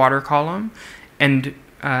of the water column and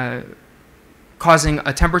causing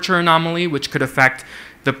a temperature anomaly, which could affect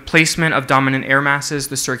the placement of dominant air masses,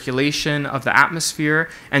 the circulation of the atmosphere,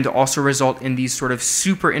 and to also result in these sort of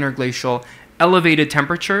super interglacial elevated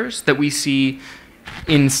temperatures that we see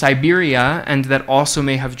in Siberia and that also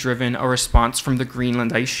may have driven a response from the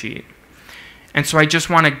Greenland ice sheet. And so I just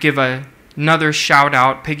want to give another shout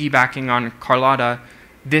out, piggybacking on Carlotta.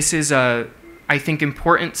 This is I think,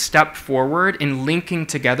 important step forward in linking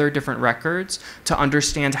together different records to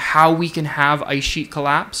understand how we can have ice sheet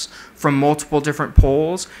collapse from multiple different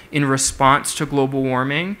poles in response to global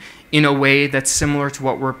warming in a way that's similar to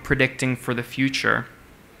what we're predicting for the future.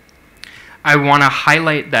 I want to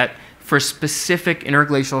highlight that for specific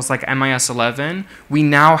interglacials like MIS 11, we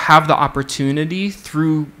now have the opportunity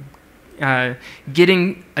through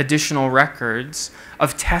getting additional records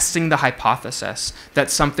of testing the hypothesis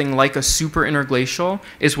that something like a super interglacial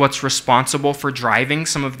is what's responsible for driving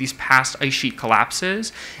some of these past ice sheet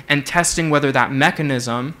collapses, and testing whether that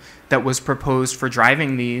mechanism that was proposed for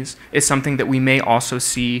driving these is something that we may also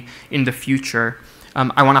see in the future.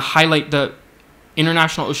 I want to highlight the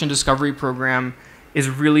International Ocean Discovery Program is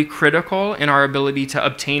really critical in our ability to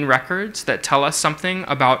obtain records that tell us something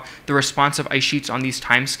about the response of ice sheets on these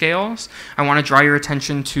timescales. I want to draw your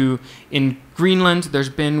attention to, in Greenland, there's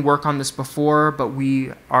been work on this before, but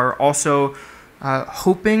we are also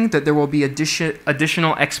hoping that there will be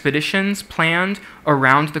additional expeditions planned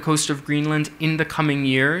around the coast of Greenland in the coming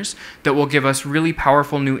years that will give us really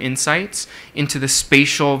powerful new insights into the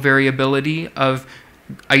spatial variability of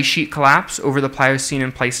ice sheet collapse over the Pliocene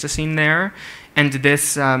and Pleistocene there. And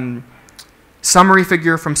this summary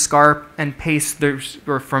figure from SCAR and PACE,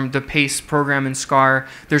 or from the PACE program in SCAR,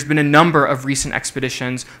 there's been a number of recent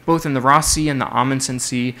expeditions, both in the Ross Sea and the Amundsen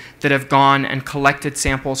Sea, that have gone and collected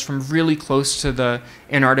samples from really close to the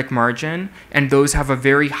Antarctic margin, and those have a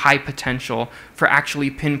very high potential for actually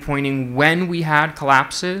pinpointing when we had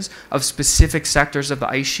collapses of specific sectors of the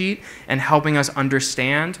ice sheet and helping us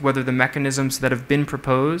understand whether the mechanisms that have been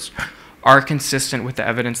proposed are consistent with the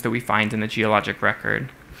evidence that we find in the geologic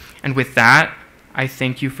record. And with that, I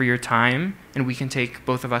thank you for your time, and we can take,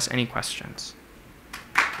 both of us, any questions.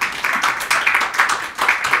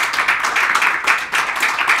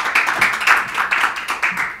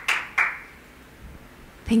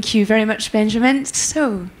 Thank you very much, Benjamin.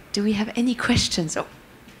 So, do we have any questions? Oh,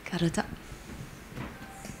 Carlotta.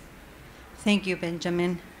 Thank you,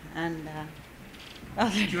 Benjamin. And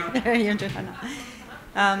there you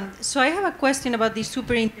are. So I have a question about the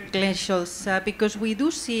super interglacials, because we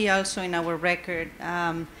do see also in our record,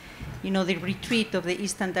 the retreat of the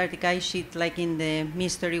East Antarctic Ice Sheet, like in the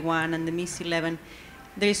MIS 31 and the MIS 11.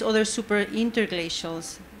 There is other super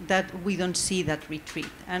interglacials that we don't see that retreat.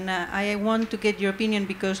 And I want to get your opinion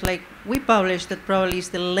because, like, we published that probably is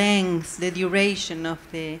the length, the duration of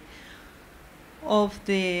the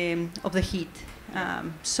heat.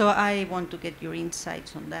 So I want to get your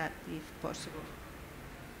insights on that, if possible.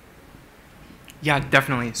 Yeah,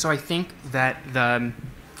 definitely. So I think that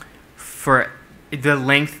for the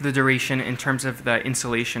length, the duration in terms of the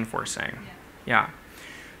insulation forcing. Yeah.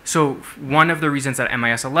 So one of the reasons that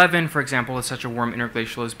MIS 11, for example, is such a warm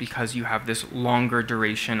interglacial is because you have this longer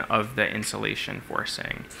duration of the insulation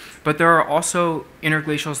forcing. But there are also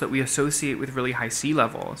interglacials that we associate with really high sea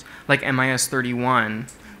levels, like MIS 31,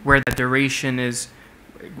 where the duration is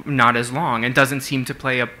not as long and doesn't seem to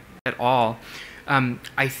play up at all.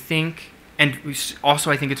 I think it's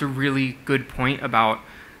a really good point about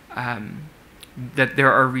that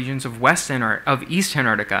there are regions of East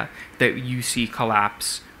Antarctica that you see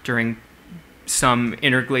collapse during some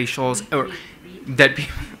interglacials, or that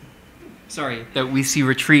we see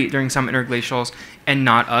retreat during some interglacials and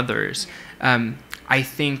not others. I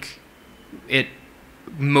think it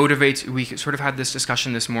motivates. We sort of had this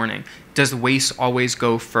discussion this morning. Does waste always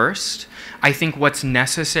go first? I think what's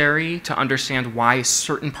necessary to understand why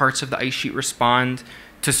certain parts of the ice sheet respond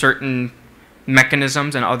to certain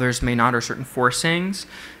mechanisms and others may not, or certain forcings,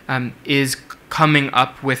 is coming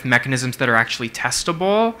up with mechanisms that are actually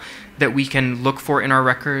testable, that we can look for in our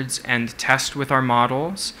records and test with our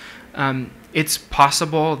models. It's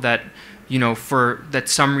possible that that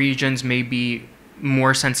some regions may be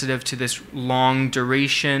more sensitive to this long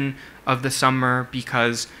duration of the summer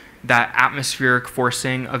because that atmospheric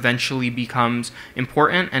forcing eventually becomes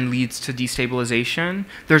important and leads to destabilization.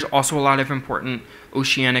 There's also a lot of important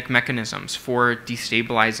oceanic mechanisms for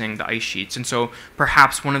destabilizing the ice sheets. And so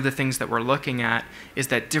perhaps one of the things that we're looking at is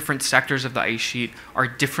that different sectors of the ice sheet are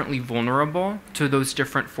differently vulnerable to those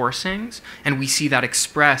different forcings. And we see that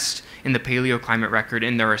expressed in the paleoclimate record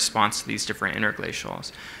in their response to these different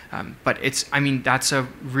interglacials. But it's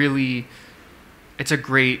a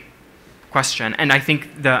great question. And I think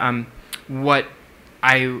what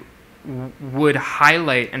I would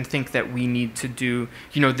highlight and think that we need to do,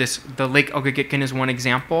 the Lake Ogagitkin is one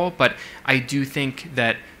example, but I do think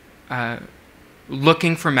that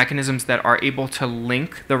looking for mechanisms that are able to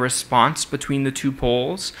link the response between the two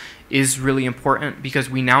poles is really important, because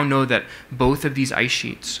we now know that both of these ice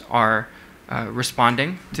sheets are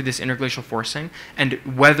responding to this interglacial forcing, and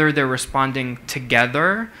whether they're responding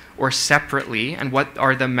together or separately, and what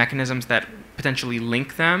are the mechanisms that potentially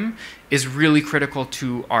link them, is really critical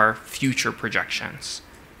to our future projections.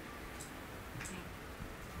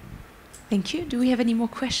 Thank you. Do we have any more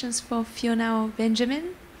questions for Fiona or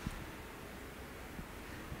Benjamin?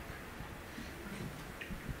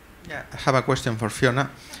 Yeah, I have a question for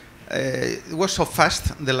Fiona. It was so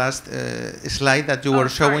fast, the last slide that you were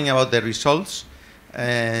showing about the results,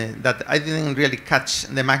 that I didn't really catch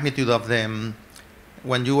the magnitude of them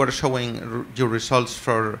when you were showing your results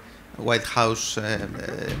for White House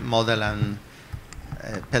model and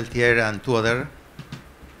Peltier and two other.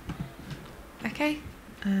 Okay.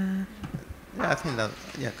 Yeah, I think that,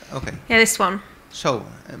 yeah, okay. Yeah, this one. So,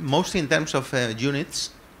 mostly in terms of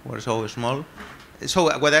units, were so small. So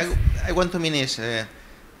what I want to mean is,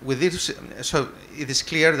 with this, so it is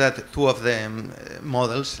clear that two of the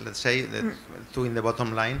models, let's say, the two in the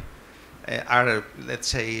bottom line, are, let's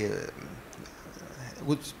say,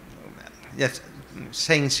 yes,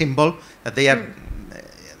 saying symbol that they are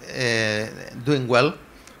doing well,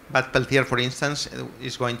 but Peltier, for instance,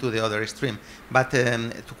 is going to the other extreme. But to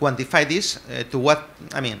quantify this, to what,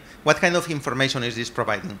 I mean, what kind of information is this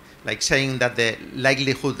providing? Like saying that the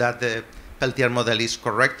likelihood that the Peltier model is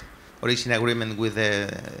correct or is in agreement with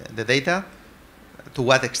the data, to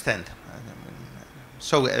what extent?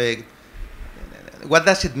 So what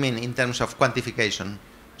does it mean in terms of quantification?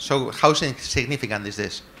 So how significant is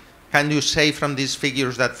this? Can you say from these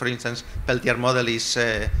figures that, for instance, Peltier model is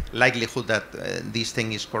likelihood that this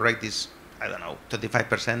thing is correct is, I don't know,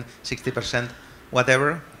 25%, 60%,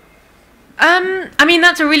 whatever? I mean,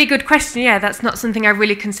 that's a really good question. Yeah, that's not something I've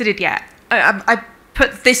really considered yet. I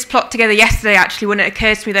put this plot together yesterday, actually, when it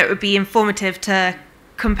occurred to me that it would be informative to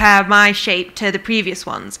compare my shape to the previous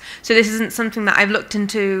ones. So this isn't something that I've looked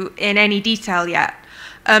into in any detail yet.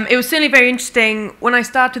 It was certainly very interesting. When I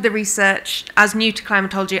started the research as new to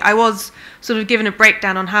climatology, I was sort of given a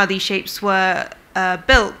breakdown on how these shapes were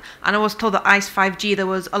built, and I was told that ice 5G, there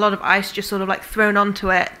was a lot of ice just sort of like thrown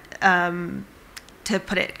onto it, to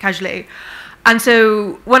put it casually. And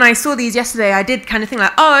so when I saw these yesterday, I did kind of think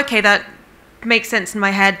like, oh, okay, that makes sense in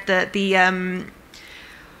my head, that the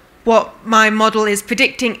what my model is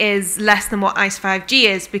predicting is less than what ice 5G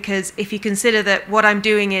is, because if you consider that what I'm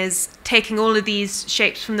doing is taking all of these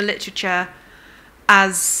shapes from the literature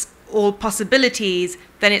as all possibilities,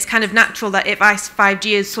 then it's kind of natural that if ice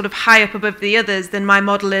 5G is sort of high up above the others, then my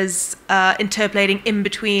model is interpolating in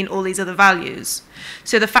between all these other values.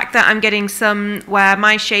 So the fact that I'm getting some where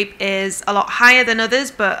my shape is a lot higher than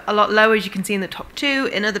others, but a lot lower, as you can see in the top two,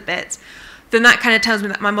 in other bits, then that kind of tells me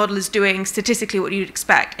that my model is doing statistically what you'd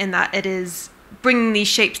expect, in that it is bringing these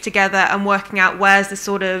shapes together and working out where's the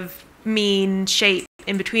sort of mean shape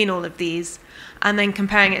in between all of these, and then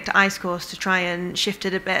comparing it to ice cores to try and shift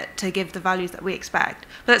it a bit to give the values that we expect.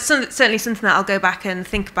 But that's certainly something that I'll go back and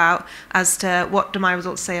think about as to what do my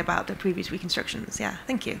results say about the previous reconstructions. Yeah,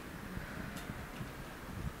 thank you.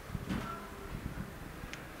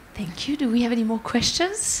 Thank you. Do we have any more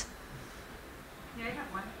questions?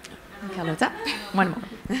 Carlotta, one more.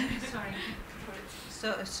 Sorry.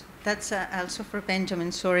 So that's also for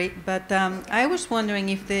Benjamin, sorry. But I was wondering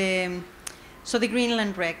if the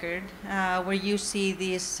Greenland record, where you see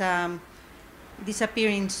this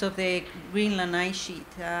disappearance of the Greenland ice sheet,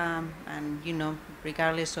 and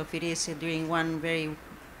regardless of it is during one very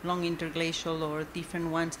long interglacial or different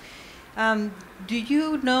ones, do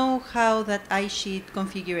you know how that ice sheet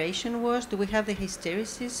configuration was? Do we have the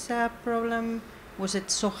hysteresis problem? Was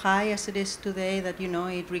it so high as it is today that,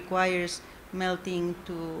 it requires melting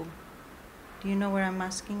to... Do you know where I'm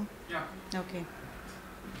asking? Yeah. Okay.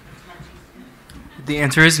 The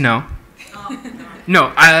answer is no.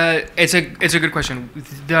 No, it's a good question.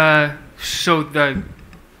 The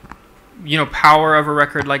power of a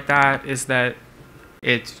record like that is that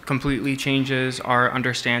it completely changes our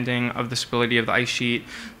understanding of the stability of the ice sheet.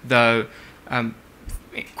 The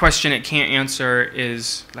question it can't answer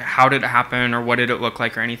is like, how did it happen, or what did it look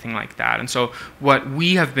like, or anything like that. And so what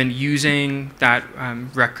we have been using that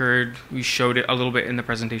record, we showed it a little bit in the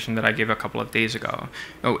presentation that I gave a couple of days ago.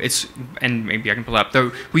 And maybe I can pull it up.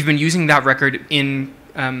 Though we've been using that record in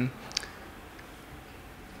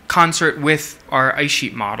concert with our ice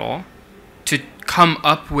sheet model to come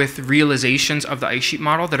up with realizations of the ice sheet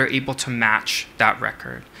model that are able to match that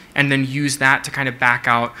record, and then use that to kind of back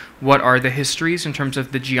out what are the histories in terms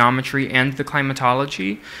of the geometry and the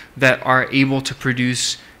climatology that are able to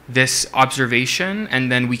produce this observation,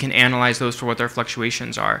 and then we can analyze those for what their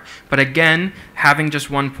fluctuations are. But again, having just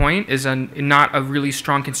one point is not a really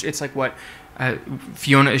strong, it's like what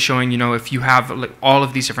Fiona is showing, if you have like all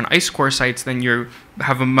of these different ice core sites, then you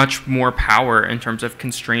have a much more power in terms of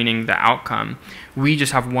constraining the outcome. We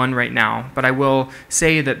just have one right now, but I will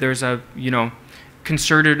say that there's a,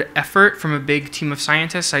 concerted effort from a big team of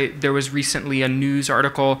scientists. There was recently a news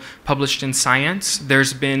article published in Science.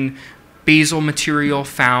 There's been basal material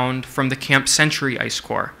found from the Camp Century ice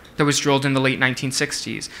core that was drilled in the late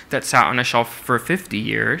 1960s that sat on a shelf for 50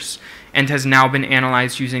 years and has now been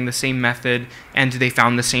analyzed using the same method, and they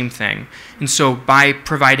found the same thing. And so by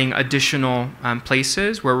providing additional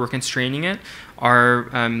places where we're constraining it,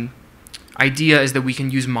 our idea is that we can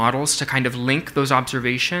use models to kind of link those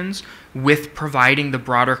observations with providing the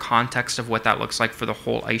broader context of what that looks like for the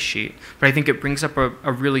whole ice sheet. But I think it brings up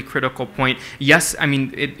a really critical point. Yes, I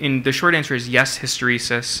mean, the short answer is yes,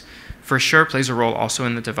 hysteresis for sure plays a role also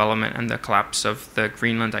in the development and the collapse of the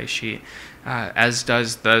Greenland ice sheet, as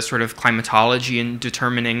does the sort of climatology in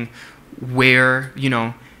determining where,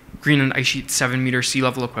 Greenland ice sheet 7-meter sea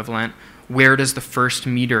level equivalent, where does the first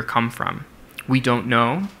meter come from? We don't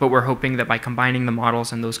know, but we're hoping that by combining the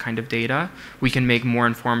models and those kind of data, we can make more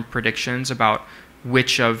informed predictions about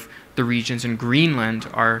which of the regions in Greenland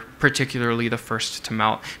are particularly the first to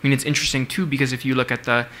melt. I mean, it's interesting too, because if you look at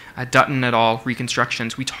the Dutton et al.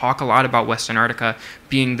 Reconstructions, we talk a lot about West Antarctica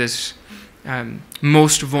being this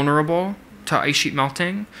most vulnerable to ice sheet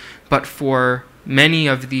melting, but for many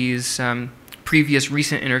of these previous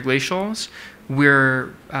recent interglacials,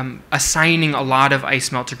 we're assigning a lot of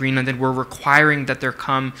ice melt to Greenland, and we're requiring that there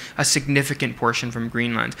come a significant portion from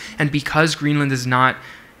Greenland. And because Greenland is not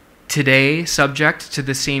today subject to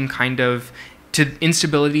the same kind of, to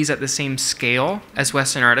instabilities at the same scale as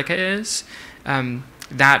West Antarctica is,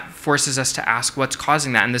 that forces us to ask what's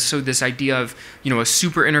causing that. And this idea of, a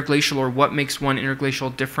super interglacial, or what makes one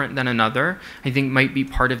interglacial different than another, I think might be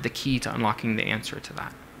part of the key to unlocking the answer to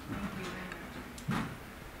that.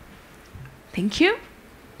 Thank you.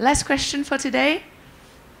 Last question for today.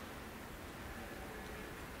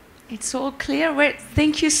 It's all clear. Well,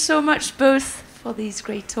 thank you so much both for these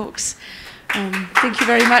great talks. Thank you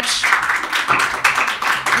very much.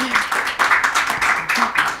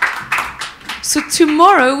 So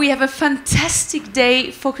tomorrow we have a fantastic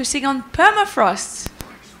day focusing on permafrost,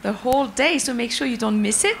 the whole day, so make sure you don't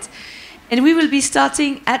miss it. And we will be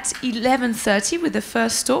starting at 11:30 with the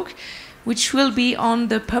first talk, which will be on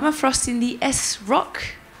the permafrost in the S-Rock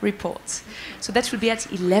report. So that will be at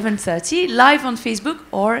 11:30, live on Facebook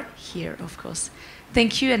or here, of course.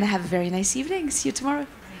 Thank you and have a very nice evening. See you tomorrow.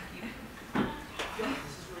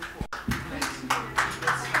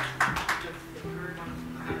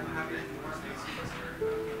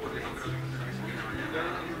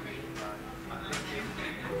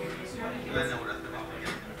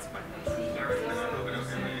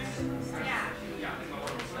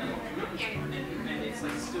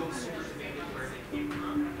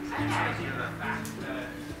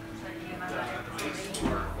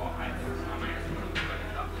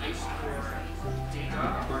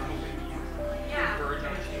 Data